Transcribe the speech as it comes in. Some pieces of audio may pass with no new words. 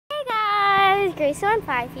Grace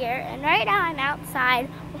 15 here, and right now I'm outside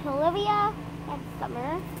with Olivia and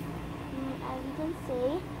Summer. As you can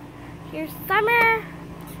see, here's Summer.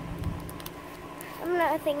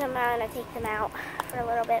 I think I'm gonna take them out for a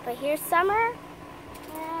little bit, but here's Summer,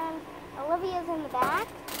 and Olivia's in the back.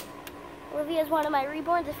 Olivia's one of my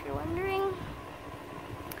reborns, if you're wondering.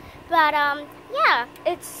 But yeah,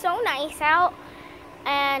 it's so nice out,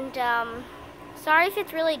 and sorry if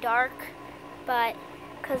it's really dark, but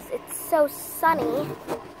because it's so sunny,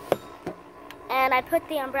 and I put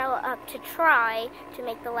the umbrella up to try to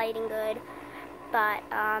make the lighting good, but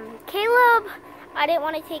Caleb I didn't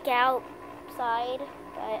want to take outside,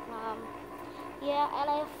 but yeah,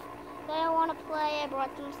 and if they want to play, I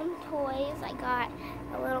brought them some toys. I got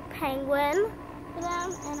a little penguin for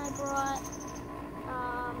them, and I brought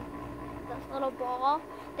this little ball.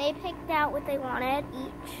 They picked out what they wanted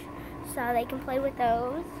each, so they can play with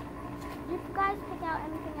those. Did you guys pick out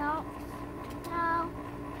anything else? No?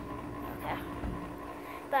 Okay.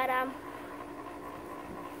 But,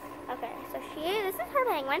 okay, so this is her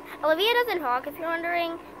penguin. Olivia doesn't talk, if you're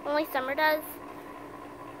wondering. Only Summer does.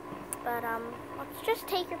 But, let's just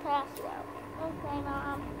take your pasty out. Okay,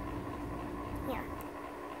 Mom. Here.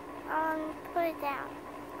 Put it down.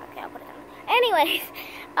 Okay, I'll put it down. Anyways,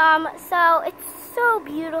 so it's so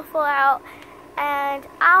beautiful out, and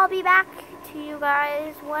I'll be back to you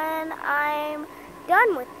guys when I'm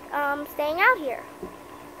done with staying out here.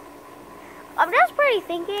 I'm just pretty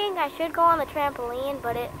thinking I should go on the trampoline,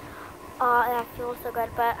 but that feels so good.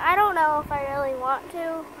 But I don't know if I really want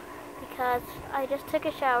to, because I just took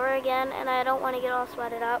a shower again and I don't want to get all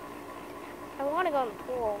sweated up. I want to go in the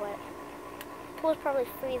pool, but the pool's probably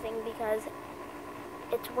freezing because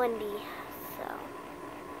it's windy. So,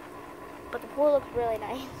 but the pool looks really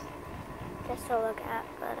nice just to look at.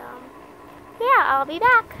 But yeah, I'll be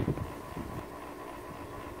back.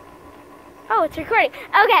 Oh, it's recording.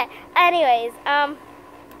 Okay. Anyways, I'm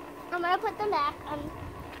gonna put them back.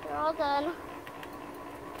 They're all done.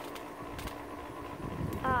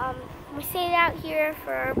 We stayed out here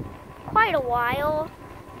for quite a while,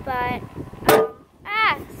 but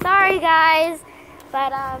sorry guys, but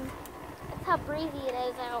that's how breezy it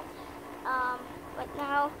is out. But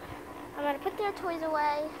now I'm gonna put their toys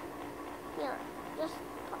away. Here, just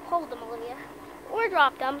hold them, Olivia, or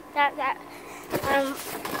drop them.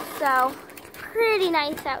 So pretty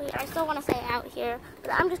nice out here. I still want to say out here,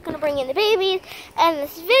 but I'm just gonna bring in the babies and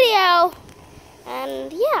this video,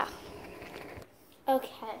 and yeah.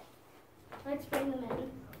 Okay, let's bring them in.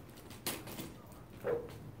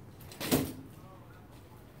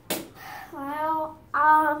 Well,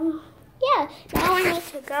 yeah, now I need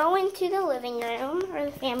to go into the living room, or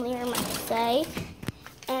the family room, I should say,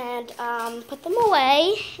 and put them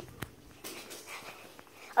away.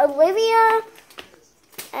 Olivia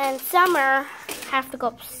and Summer have to go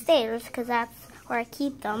upstairs because that's where I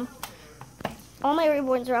keep them. All my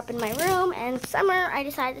reborns are up in my room, and Summer I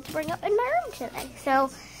decided to bring up in my room today. So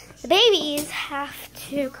the babies have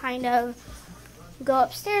to kind of go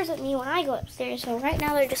upstairs with me when I go upstairs. So right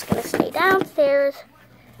now they're just gonna stay downstairs.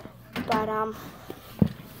 But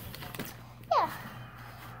yeah.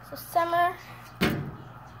 So Summer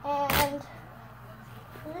and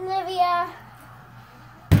Olivia,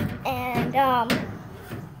 and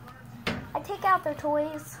I take out their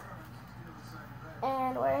toys.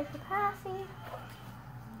 And where's the passy?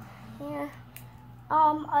 Here.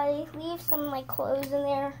 I leave some like clothes in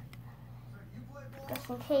there just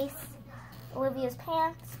in case. Olivia's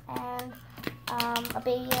pants and a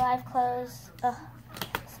Baby Alive clothes.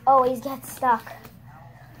 Always gets stuck.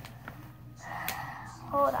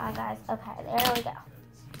 Hold on, guys. Okay, there we go.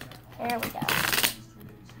 There we go.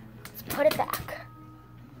 Let's put it back.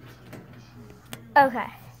 Okay.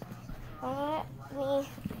 Let me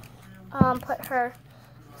put her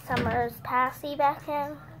Summer's passy back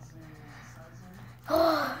in.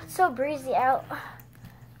 Oh, it's so breezy out.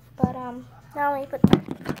 But now let me put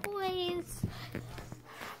the toys.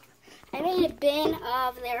 I made a bin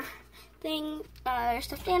of their their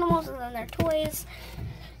stuffed animals and then their toys.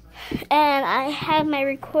 And I have my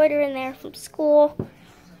recorder in there from school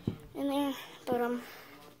in there, but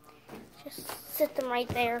just sit them right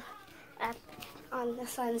there on the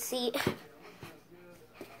sun seat.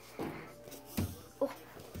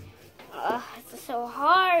 Oh, it's so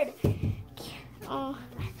hard. Oh,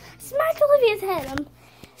 smacked Olivia's head.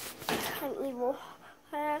 I'm evil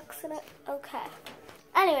by accident. Okay.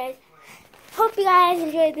 Anyways, hope you guys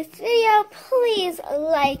enjoyed this video. Please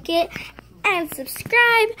like it and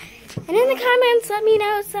subscribe. And in the comments, let me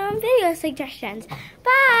know some video suggestions.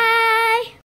 Bye!